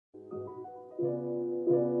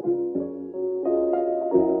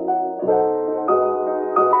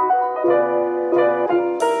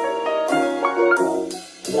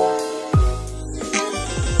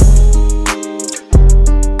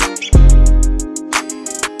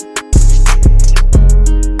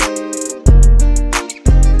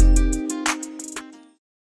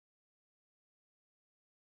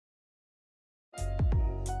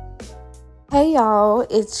Hey y'all,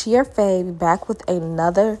 it's your fave back with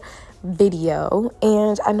another video,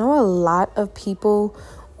 and I know a lot of people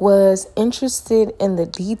was interested in the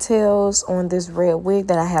details on this red wig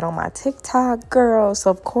that I had on my TikTok, girl. So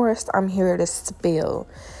of course I'm here to spill.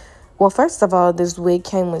 Well, first of all, this wig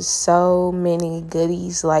came with so many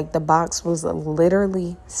goodies. Like, the box was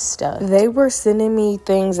literally stuffed. They were sending me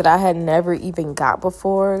things that I had never even got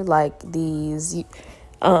before, like these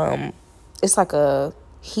it's like a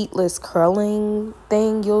heatless curling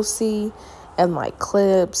thing you'll see, and like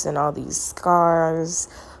clips and all these scars,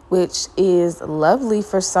 which is lovely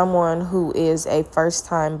for someone who is a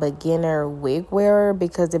first-time beginner wig wearer,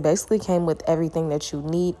 because it basically came with everything that you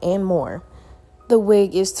need and more. The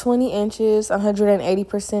wig is 20 inches,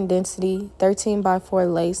 180% density,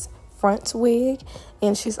 13x4 lace front wig,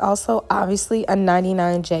 and she's also obviously a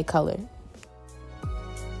 99J color.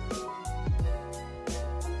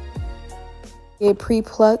 I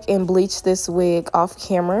pre-pluck and bleach this wig off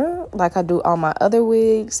camera like I do all my other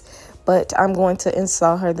wigs, but I'm going to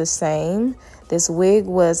install her the same. This wig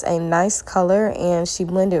was a nice color and she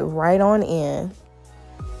blended right on in.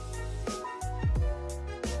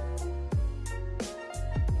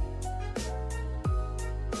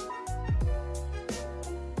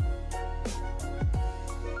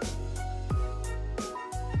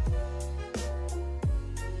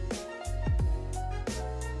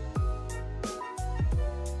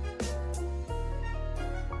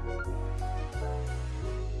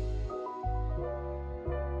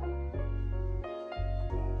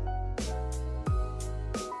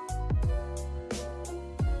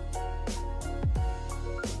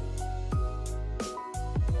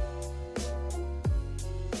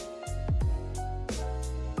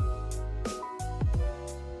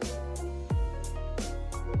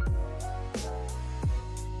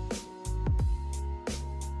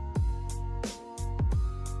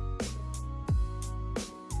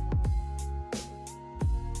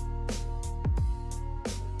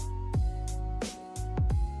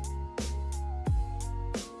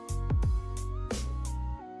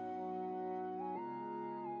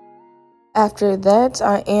 After that,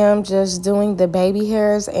 I am just doing the baby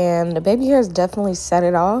hairs, and the baby hairs definitely set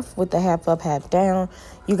it off with the half up, half down.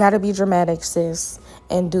 You gotta be dramatic, sis,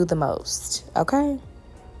 and do the most, okay?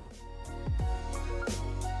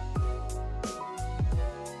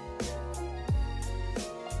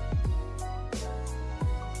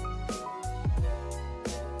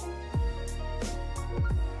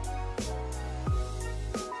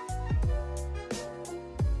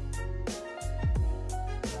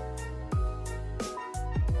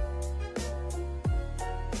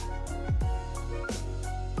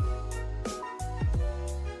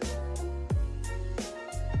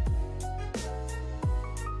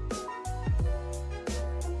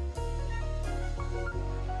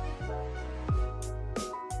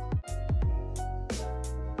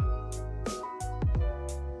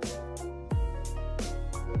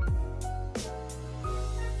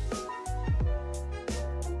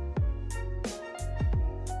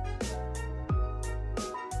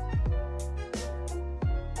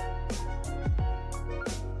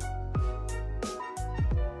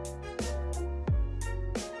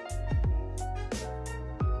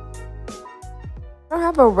 I don't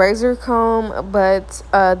have a razor comb, but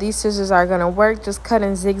these scissors are gonna work. Just cut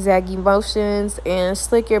in zigzaggy motions and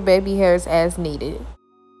slick your baby hairs as needed.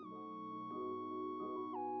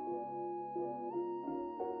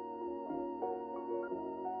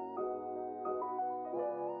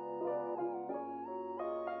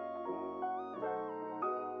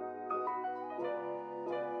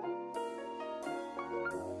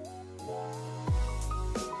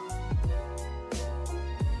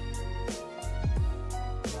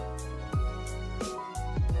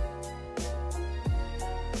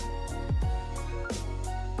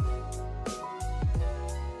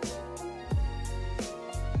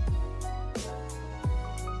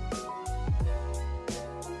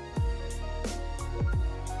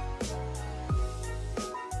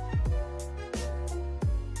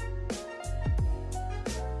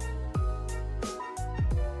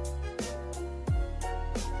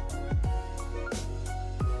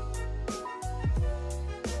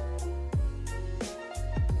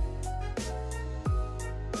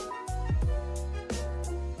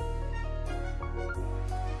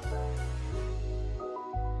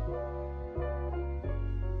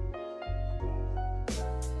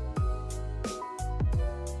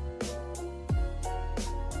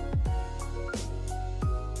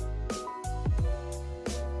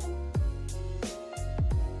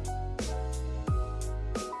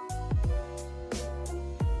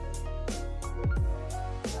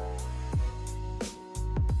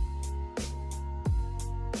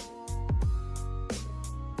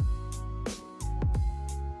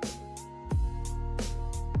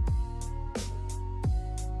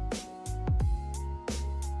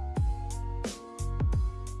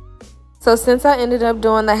 So since I ended up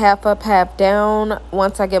doing the half up, half down,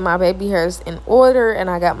 once I get my baby hairs in order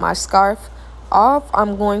and I got my scarf off,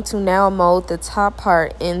 I'm going to now mold the top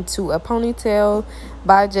part into a ponytail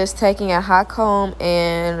by just taking a hot comb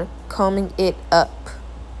and combing it up.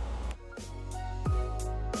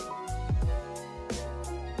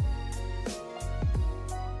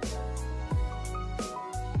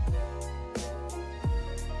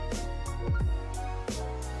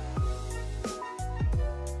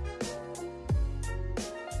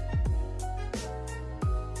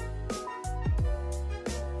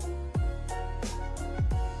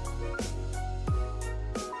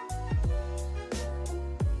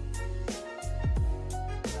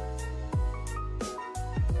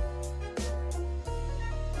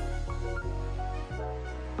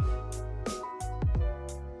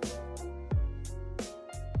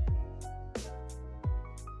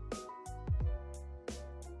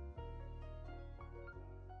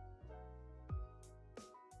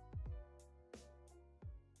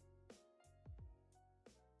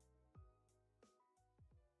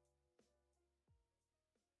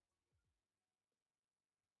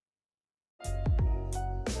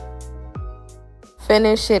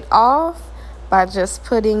 Finish it off by just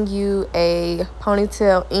putting you a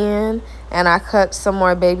ponytail in, and I cut some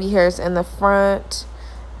more baby hairs in the front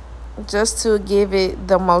just to give it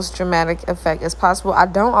the most dramatic effect as possible. I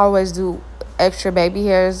don't always do extra baby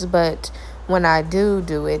hairs, but when I do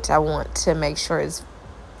it, I want to make sure it's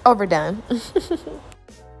overdone.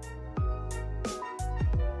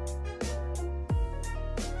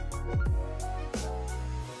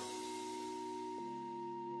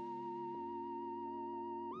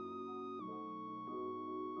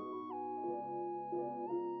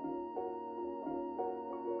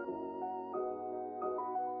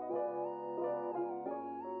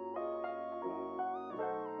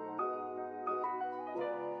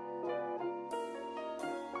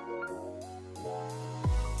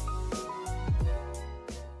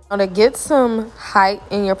 To get some height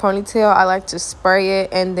in your ponytail, I like to spray it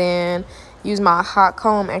and then use my hot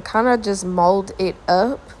comb and kind of just mold it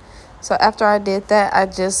up. So after I did that, I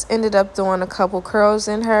just ended up doing a couple curls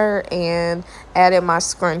in her and added my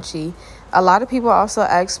scrunchie. A lot of people also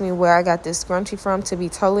ask me where I got this scrunchie from. To be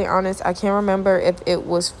totally honest, I can't remember if it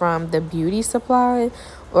was from the beauty supply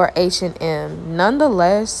or H&M.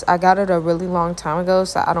 Nonetheless, I got it a really long time ago,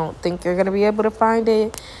 so I don't think you're going to be able to find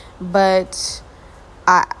it. But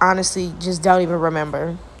I honestly just don't even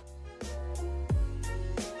remember.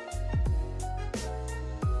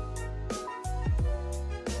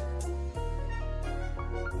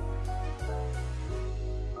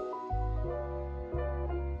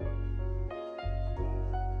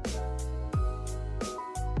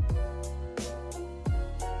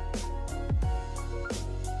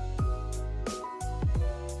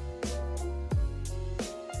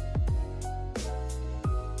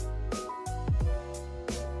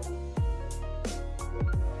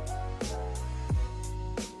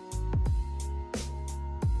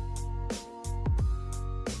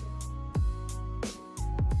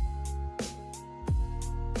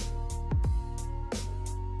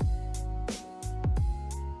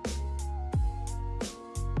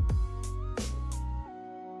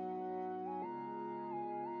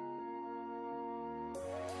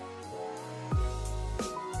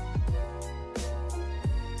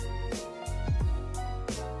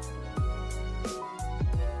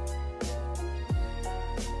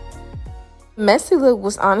 Messy look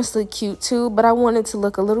was honestly cute too, but I wanted to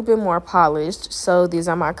look a little bit more polished. So these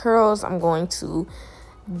are my curls. I'm going to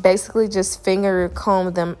basically just finger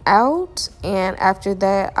comb them out, and after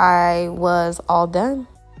that I was all done.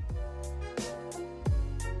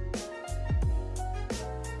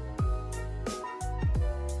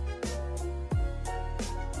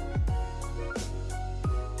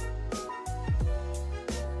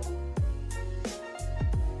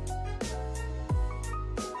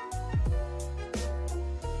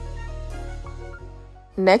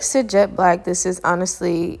 Next to jet black, this is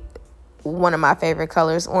honestly one of my favorite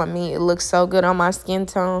colors on me. It looks so good on my skin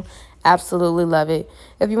tone. Absolutely love it.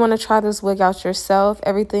 If you want to try this wig out yourself,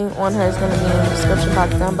 everything on her is going to be in the description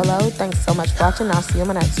box down below. Thanks so much for watching. I'll see you in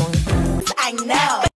my next one. I know.